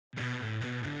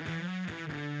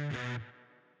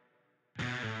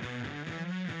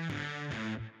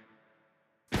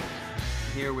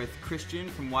here with Christian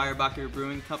from Weyerbacher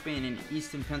Brewing Company in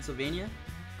Easton, Pennsylvania.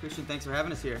 Christian, thanks for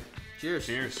having us here. Cheers.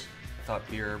 Cheers. I thought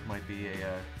beer might be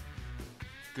a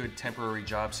good temporary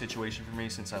job situation for me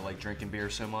since I like drinking beer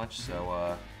so much. So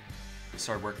I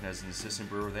started working as an assistant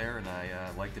brewer there, and I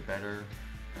liked it better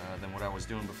than what I was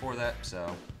doing before that.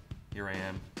 So here I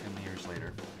am 10 years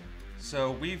later.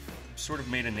 So we've sort of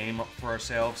made a name for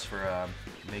ourselves for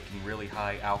making really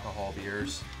high alcohol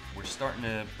beers. We're starting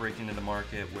to break into the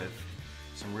market with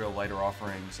some real lighter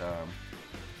offerings.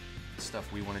 It's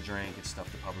stuff we want to drink, it's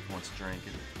stuff the public wants to drink,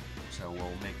 and so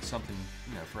we'll make something,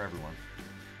 for everyone.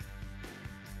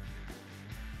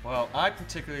 Well, I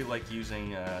particularly like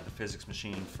using the Fizzics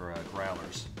machine for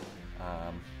growlers.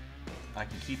 I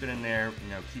can keep it in there,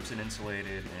 keeps it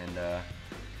insulated, and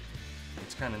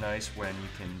it's kind of nice when you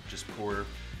can just pour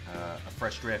a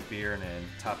fresh draft beer and then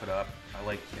top it up. I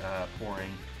like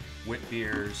pouring wit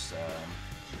beers.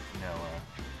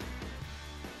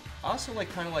 I also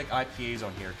like kind of like IPAs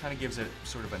on here. It kind of gives it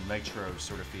sort of a nitro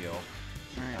sort of feel.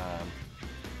 Right.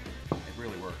 It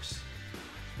really works,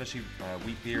 especially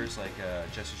wheat beers like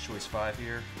Jesse's Choice 5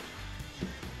 here.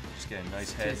 Just get a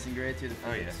nice head. Tasting great through the Fizzics.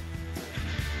 Oh yeah.